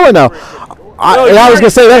 Well, no. I was gonna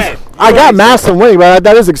say that I got Massillon winning, but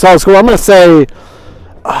that is a solid score. I'm gonna say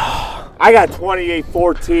I got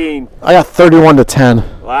 28-14. I got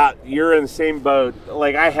 31-10. Wow, you're in the same boat.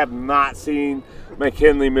 Like, I have not seen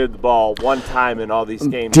McKinley move the ball one time in all these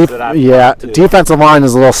games that I've gone to. Defensive line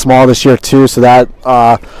is a little small this year too, so that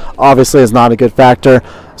obviously is not a good factor.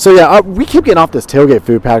 So yeah, we keep getting off this tailgate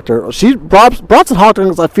food factor. Brats and hot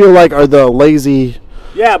dogs, I feel like, are the lazy.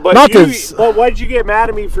 Yeah, but but why'd you get mad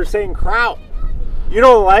at me for saying kraut? You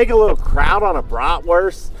don't like a little kraut on a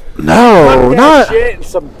bratwurst? No, not shit and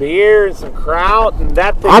some beer and some kraut and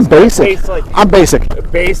that thing. I'm basic. I'm basic.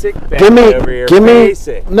 Basic.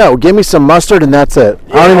 Give me some mustard and that's it.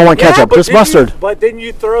 I don't even want ketchup, just mustard. But then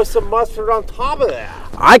you throw some mustard on top of that.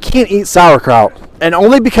 I can't eat sauerkraut, and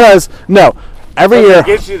only because every year it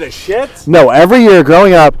gives you the shits. No, every year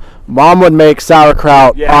growing up, Mom would make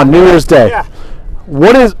sauerkraut on New Year's Day. Yeah.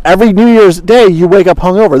 What is every New Year's Day you wake up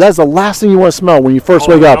hungover? That's the last thing you want to smell when you first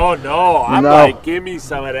wake up. No. I'm like, give me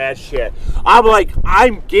some of that shit. I'm like,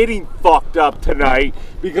 I'm getting fucked up tonight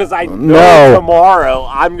because I know tomorrow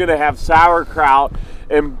I'm going to have sauerkraut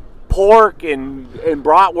and pork and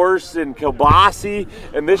bratwurst and kielbasa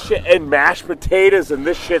and this shit and mashed potatoes, and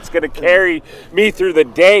this shit's going to carry me through the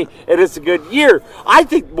day, and it's a good year. I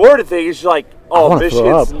think more the thing is like, this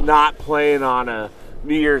shit's not playing on a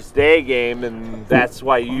New Year's Day game, and that's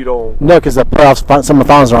why you don't. No, because the playoffs, some of the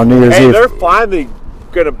finals are on New Year's Eve. They're finally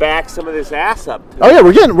gonna back some of this ass up. Oh yeah,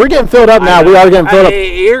 we're getting filled up now. We are getting filled up.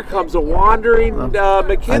 Here comes a wandering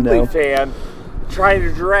McKinley fan trying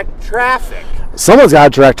to direct traffic. Someone's got to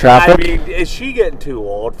direct traffic. I mean, is she getting too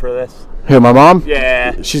old for this? Who, my mom?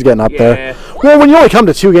 Yeah, she's getting up there. Well, when you only come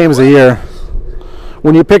to 2 games a year.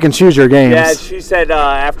 When you pick and choose your games. Yeah, she said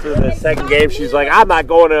after the second game, she's like, I'm not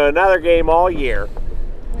going to another game all year.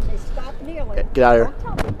 Get out of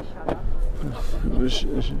here.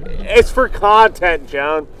 It's for content,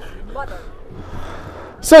 John.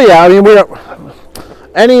 So yeah, I mean, we're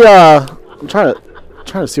I'm trying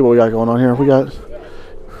to see what we got going on here.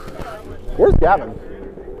 Where's Gavin?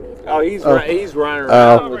 Oh, he's running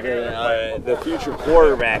around with the future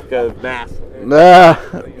quarterback of Mass.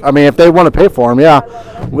 I mean, if they want to pay for him,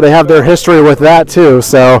 they have their history with that too.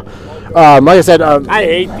 So, like I said, I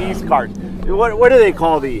hate these cards. What do they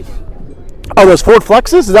call these? Oh, those Ford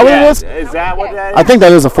Flexes? Is that what it is? Is that what that is? I think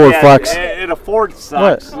that is a Ford Flex. And a Ford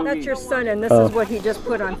sucks. What? That's your son, and this is what he just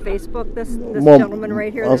put on Facebook. This gentleman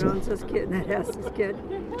right here that owns this kid, that has this kid.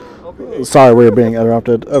 Sorry, we were being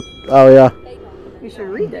interrupted. Oh yeah. You should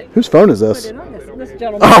read it. Whose phone is this? Put it on this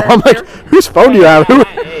gentleman. Oh, I'm like, whose phone do you have?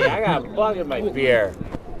 Hey, I got a bug in my beer.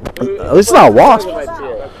 At least it's not a wasp.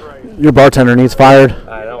 Your bartender needs fired.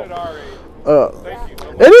 I know.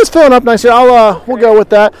 It is filling up nice here. We'll go with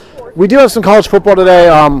that. We do have some college football today.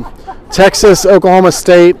 Texas, Oklahoma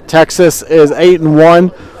State. Texas is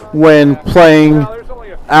 8-1 when playing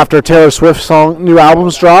after Taylor Swift's new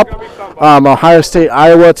albums drop. Ohio State,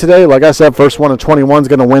 Iowa today. Like I said, first one of 21 is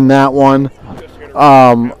going to win that one.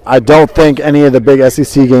 I don't think any of the big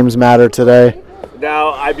SEC games matter today.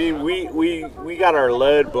 No, I mean we got our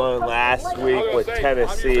load blown last week with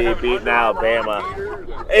Tennessee beating Alabama.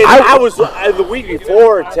 And I was the week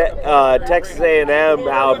before Texas A&M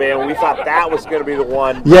Alabama. We thought that was going to be the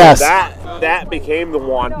one. Yes, that became the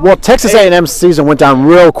one. Well, Texas A&M's season went down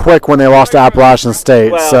real quick when they lost to Appalachian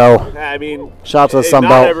State. Well, so I mean, shout out to the Sun not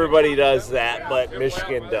Belt. everybody does that, but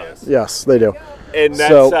Michigan does. Yes, they do. And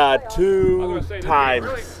that's 2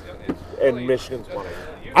 times, and Michigan's won it.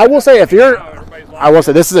 I will say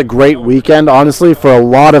this is a great weekend, honestly, for a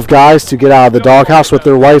lot of guys to get out of the doghouse with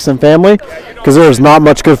their wives and family, because there is not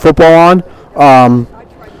much good football on.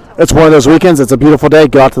 It's one of those weekends. It's a beautiful day.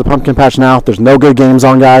 Go out to the pumpkin patch now. There's no good games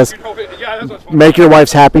on, guys. Make your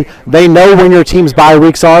wives happy. They know when your team's bye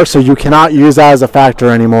weeks are, so you cannot use that as a factor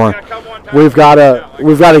anymore. We've got to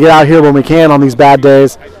get out here when we can on these bad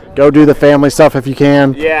days. Go do the family stuff if you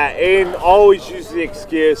can. Yeah, and always use the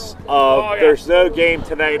excuse of there's no game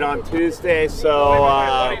tonight on Tuesday, so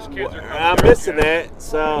I'm missing it.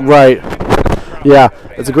 So right. Yeah,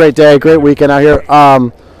 it's a great day, great weekend out here.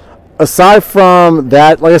 Aside from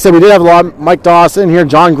that, like I said, we did have a lot. Mike Dawson here,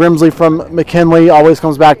 John Grimsley from McKinley always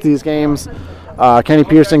comes back to these games. Kenny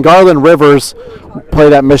Pearson, Garland Rivers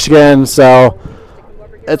played at Michigan, so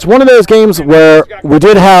it's one of those games where we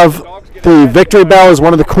did have. The victory bell is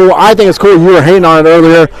one of the cool. I think it's cool. You were hating on it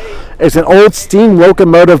earlier. It's an old steam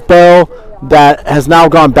locomotive bell that has now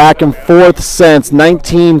gone back and forth since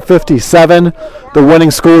 1957. The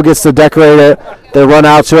winning school gets to decorate it. They run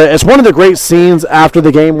out to it. It's one of the great scenes after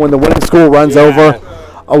the game when the winning school runs over.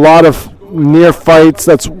 A lot of near fights.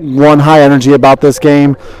 That's one high energy about this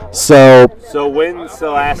game. So when's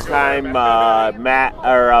the last time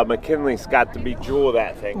McKinley's got to beat Jewel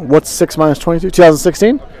that thing? What's 6 minus 22?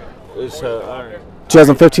 2016?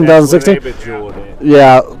 2015, 2016.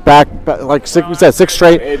 Yeah, back like we said, 6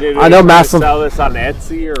 straight. I know Massillon. Sell this on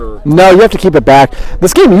Etsy or no? You have to keep it back.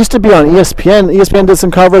 This game used to be on ESPN. ESPN did some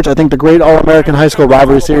coverage. I think the Great All-American High School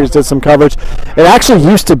Rivalry Series did some coverage. It actually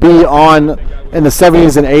used to be on in the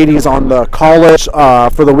 70s and 80s on the college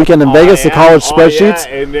for the weekend in Vegas. The college spreadsheets.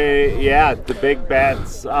 Yeah, and the big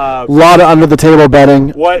bets. A lot of under-the-table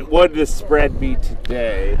betting. What would the spread be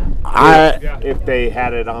today if they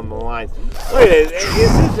had it on the line? Wait,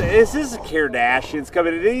 is this Kardashians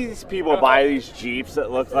coming? Do these people buy these Jeeps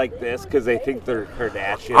that look like this because they think they're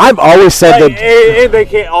Kardashians? I've always said that. And they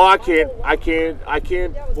can't. Oh, I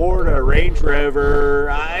can't afford a Range Rover.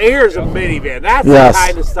 Here's a minivan. That's the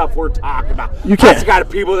kind of stuff we're talking about. You can't. That's the kind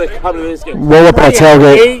of people that come to this game. Roll up on a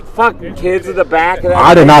tailgate. 8 fucking kids in the back of that.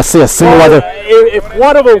 I did not see a single other. If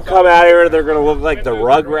one of them come out here, they're going to look like the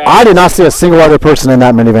Rugrats. I did not see a single other person in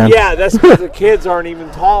that minivan. Yeah, that's because the kids aren't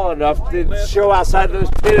even tall enough to show outside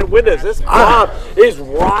those tinted windows. This mom is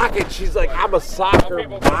rocking. She's like, I'm a soccer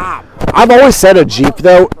mom. I've always said a Jeep,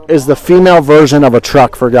 though, is the female version of a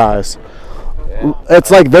truck for guys. It's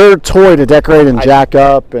like their toy to decorate and jack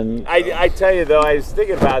up. And I tell you, though, I was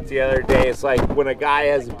thinking about it the other day. It's like when a guy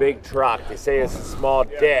has a big truck, they say it's a small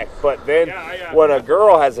dick. But then when a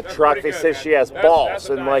girl has a truck, they say she has balls.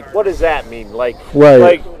 And, like, what does that mean? Like,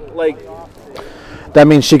 that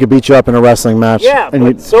means she could beat you up in a wrestling match. Yeah,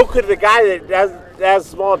 but so could the guy that has a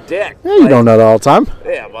small dick. Yeah, you don't know that all the time.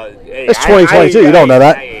 Yeah, but hey, it's 2022. You don't know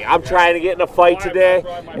that. I'm trying to get in a fight today.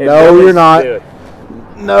 No, you're not.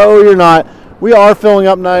 No, you're not. We are filling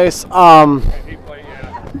up nice.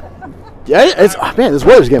 Yeah, this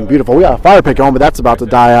weather's getting beautiful. We got a fire pit going, but that's about to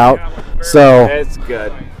die out. So it's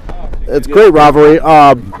good. It's great rivalry.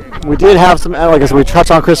 We did have some, like I said, we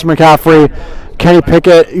touched on Christian McCaffrey. Kenny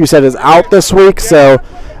Pickett, you said, is out this week. So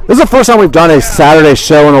this is the first time we've done a Saturday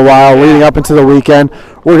show in a while leading up into the weekend.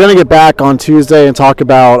 We're going to get back on Tuesday and talk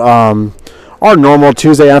about our normal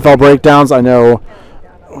Tuesday NFL breakdowns. I know.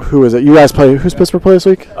 Who is it? You guys play? Who's Pittsburgh play this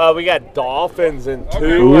week? We got Dolphins and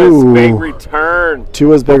Tua's big return.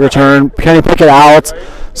 Tua's big return. Kenny Pickett out.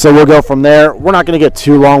 So we'll go from there. We're not going to get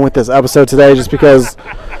too long with this episode today just because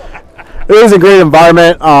it is a great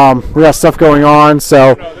environment. We got stuff going on,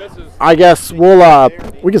 so I guess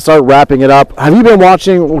we can start wrapping it up. Have you been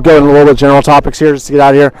watching? We'll go into a little bit of general topics here just to get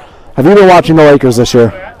out of here. Have you been watching the Lakers this year?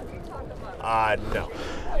 No.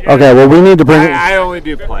 Okay, well, we need to bring. I only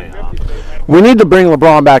do playoffs. We need to bring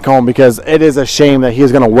LeBron back home because it is a shame that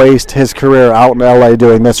he's going to waste his career out in LA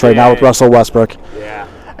doing this right now with Russell Westbrook. Yeah.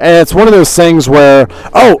 And it's one of those things where,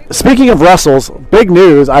 speaking of Russells, big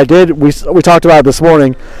news. We talked about it this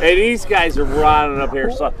morning. Hey, these guys are riding up here.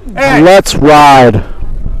 So, hey. Let's ride.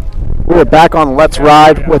 We're back on Let's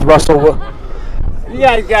Ride with Russell. You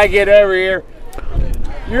guys got to get over here.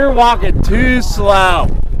 You're walking too slow.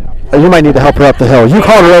 You might need to help her up the hill. You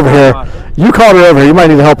called her over here. You might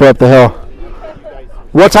need to help her up the hill.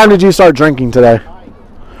 What time did you start drinking today?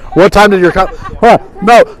 What time did your cup? No.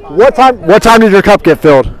 What time did your cup get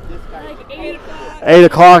filled? Like 8 o'clock. 8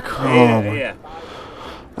 o'clock. Yeah.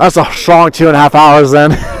 That's a strong 2.5 hours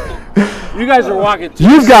then. You guys are walking too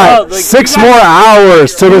You've got slow. 6 more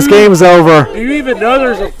hours till this game's over. Do you even know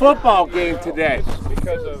there's a football game today?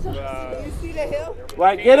 Because of.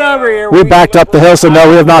 Like, get over here. We backed up the hill, so no,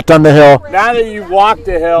 we have not done the hill. Now that you walked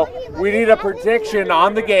the hill, we need a prediction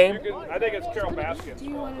on the game. I think it's Carol Baskin. Do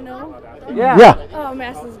you want to know? Yeah. Oh,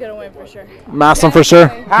 Massillon's going to win for sure. Massillon for sure.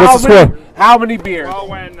 What's the score? How many beers? Oh,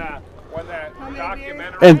 when that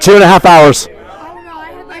documentary. In 2.5 hours. I don't know.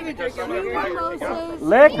 I had like 2 mimosas.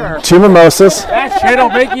 Liquor. 2 mimosas. That shit'll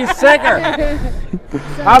make you sicker.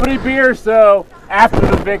 How many beers, though, after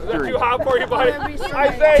the victory? Too hot for you, buddy?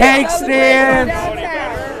 Cake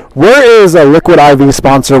stands. Where is a Liquid IV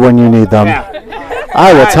sponsor when you need them? Yeah.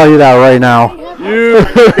 I will tell you that right now. You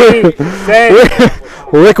say.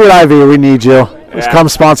 Liquid IV, we need you. Just Yeah. come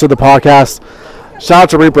sponsor the podcast. Shout out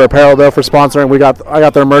to Reaper Apparel though for sponsoring. I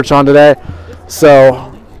got their merch on today.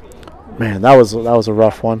 So, man, that was a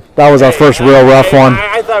rough one. That was our first real rough one.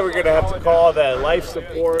 I thought we were gonna have to call that life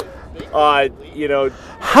support. How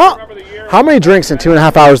many drinks in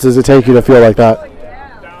 2.5 hours does it take you to feel like that?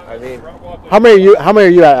 I mean, How many are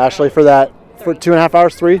you at, Ashley, for that? For 2.5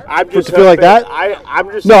 hours, 3? I'm to just feel like that?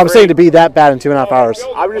 I'm just. No, I'm afraid- saying to be that bad in 2.5 hours.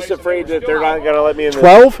 I'm just afraid that they're not gonna let me in.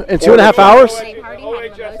 12 in 2.5 hours?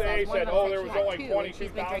 OHSA said, there was only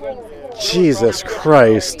 22,000. Jesus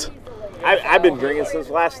Christ. I've been drinking since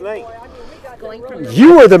last night.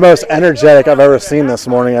 You were the most energetic I've ever seen this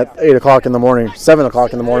morning at 8 o'clock in the morning, 7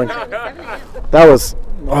 o'clock in the morning. That was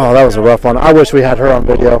a rough one. I wish we had her on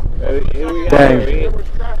video. Dang.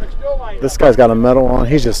 This guy's got a medal on.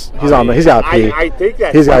 He's got to pee. I think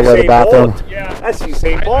that's He's got to go to the bathroom. That's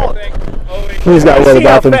Usain Bolt. He's got to go to the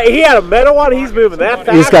bathroom. He had a medal on. He's moving that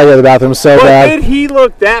fast. He's got to go to the bathroom so But bad. did he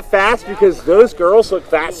look that fast because those girls look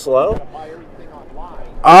that slow?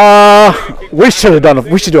 We should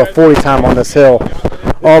do a 40 time on this hill.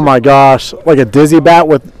 Oh my gosh. Like a dizzy bat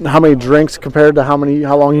with how many drinks compared to how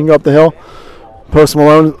long you can go up the hill. Post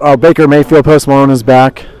Malone, Baker Mayfield, Post Malone is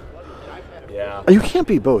back. Yeah. You can't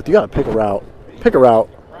be both. You got to pick a route. Pick a route.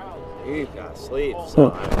 He's got sleep.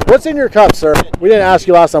 What's in your cup, sir? We didn't ask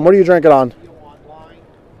you last time. What are you drinking on?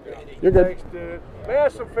 You're good. Thanks, dude.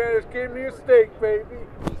 Massive fans gave me a steak, baby.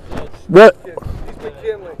 What He's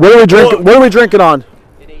McKinley. are we drinking? What are we drinking on?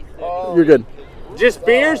 You're good. Just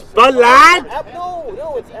beers? Bud Light?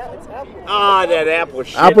 No, it's apple. Ah, that apple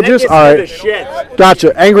shit. Apple That juice? gets All me right. to shit.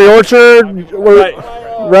 Gotcha. Angry Orchard.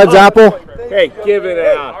 Red's apple. Hey, give it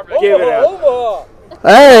out. Give it out.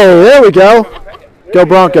 Hey, there we go. Go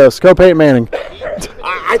Broncos. Go Peyton Manning.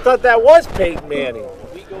 I thought that was Peyton Manning.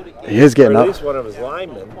 He is Or getting at up. least one of his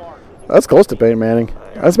linemen. That's close to Peyton Manning.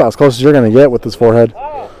 That's about as close as you're going to get with his forehead.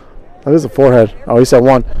 That is a forehead. Oh, he said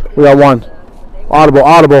one. We got one. Audible.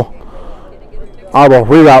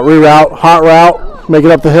 Reroute. Hot route. Make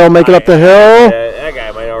it up the hill. That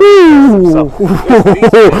guy might already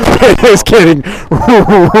It is getting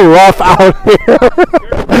rough out here.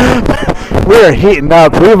 We're heating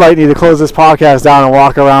up. We might need to close this podcast down and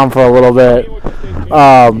walk around for a little bit.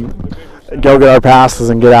 Go get our passes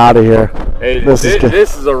and get out of here. Hey, this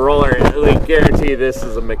is a roller. Like, guarantee this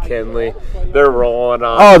is a McKinley. They're rolling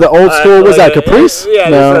on. Oh, the old school. Was that Caprice? Yeah,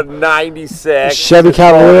 No. this is a 96. Chevy This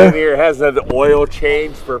car Cavalier? in here has an oil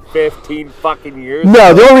change for 15 fucking years.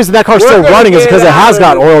 No, the only reason that car's still We're gonna running is get because it out has of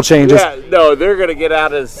got the- oil changes. Yeah, no, they're going to get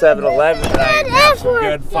out of 7-Eleven tonight and have some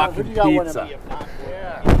good fucking pizza.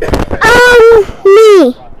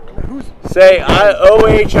 Me. Say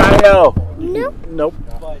OHIO. Nope.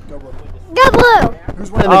 Double. Who's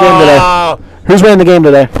winning the game today? Who's winning the game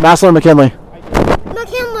today? Massillon or McKinley?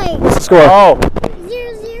 McKinley. What's the score? Oh,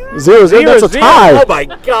 0-0. 0-0. That's a tie. Oh my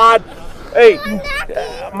God. Hey,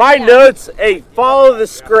 my notes. Hey, follow the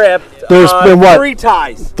script. There's been what? 3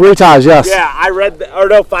 ties. 3 ties, yes. Yeah, I read.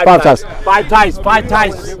 No, 5 ties. 5 ties. 5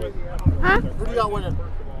 ties. Huh? Who do you got winning?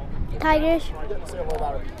 Tigers. Say it a little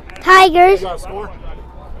louder. Tigers. You got a score?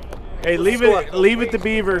 Hey, leave it to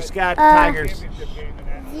Beavers, Scott. Tigers.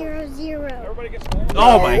 0-0.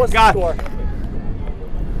 Oh my What's the God. score?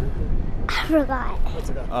 I forgot.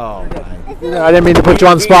 Oh my. I didn't mean to put you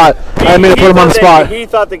on the spot. I didn't mean to put him on the spot. He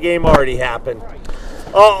thought the game already happened.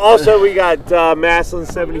 Also, we got Massillon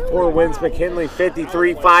 74 wins, McKinley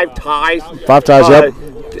 53, 5 ties. 5 ties, yep.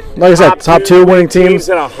 Like I said, top 2 winning teams.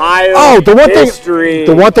 in Ohio. Oh, the one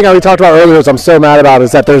thing we talked about earlier, which I'm so mad about,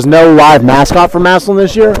 is that there's no live mascot for Massillon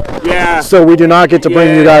this year. Yeah. So we do not get to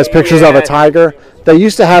bring you guys pictures of a tiger. They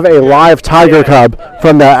used to have a live tiger cub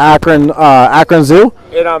from the Akron Zoo.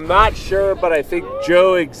 And I'm not sure, but I think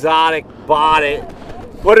Joe Exotic bought it,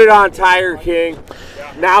 put it on Tiger King.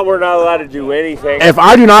 Now we're not allowed to do anything. If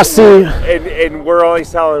I do not see... And we're only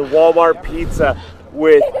selling Walmart pizza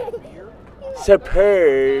with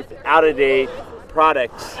superb, out-of-date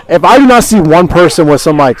products. If I do not see one person with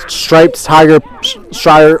some like striped tiger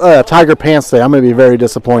pants today, I'm going to be very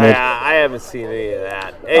disappointed. Yeah, I haven't seen any of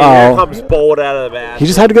that. Hey, here comes Bolt out of the bathroom. He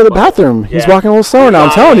just had to go to the bathroom. He's walking a little slower now,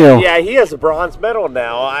 I'm telling you. Yeah, he has a bronze medal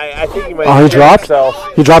now. I think he might he dropped?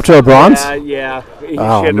 himself. He dropped to a bronze? Yeah. He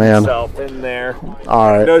Oh, shit man. himself in there.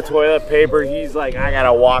 All right. No toilet paper. He's like, I got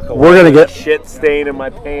to walk away. We're gonna with get- shit stain in my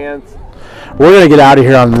pants. We're going to get out of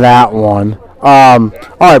here on that one. All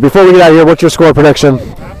right, before we get out of here, what's your score prediction?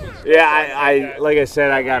 Yeah, I like I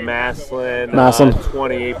said, I got Massillon.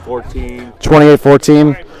 28-14.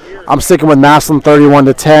 28-14. I'm sticking with Massillon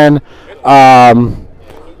 31-10.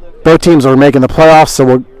 Both teams are making the playoffs,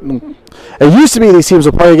 so it used to be these teams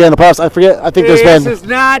will play again in the playoffs. I forget. I think there's been... This is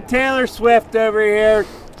not Taylor Swift over here.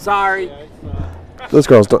 Sorry. Those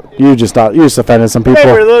girls, you just offended some people.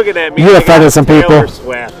 They were looking at me. You They offended got some Taylor people.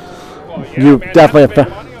 Swift. You definitely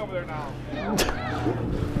offended.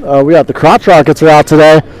 We got the crotch rockets are out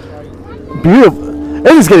today. Beautiful.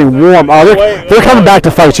 It is getting warm. Oh, they're coming back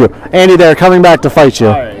to fight you. Andy, they're coming back to fight you.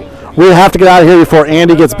 We have to get out of here before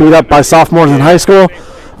Andy gets beat up by sophomores in high school.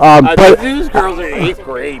 But These girls are in 8th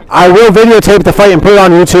grade. I will videotape the fight and put it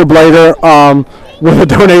on YouTube later with a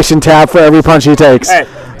donation tab for every punch he takes. Hey.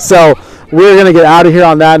 So we're going to get out of here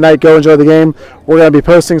on that night. Go enjoy the game. We're going to be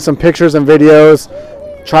posting some pictures and videos.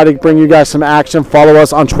 Try to bring you guys some action. Follow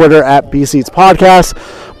us on Twitter at BSeats Podcast.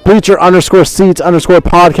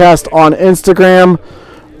 Bleacher_Seats_podcast on Instagram.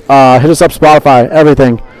 Hit us up Spotify,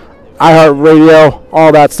 everything. iHeartRadio,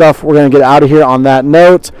 all that stuff. We're going to get out of here on that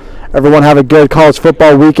note. Everyone have a good college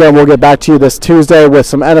football weekend. We'll get back to you this Tuesday with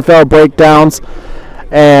some NFL breakdowns.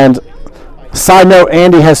 And side note,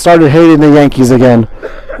 Andy has started hating the Yankees again.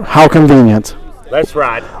 How convenient. Let's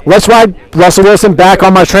ride. Let's ride. Russell Wilson back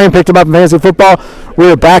on my train, picked him up in fantasy football. We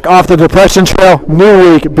are back off the depression trail.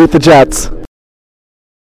 New week, beat the Jets.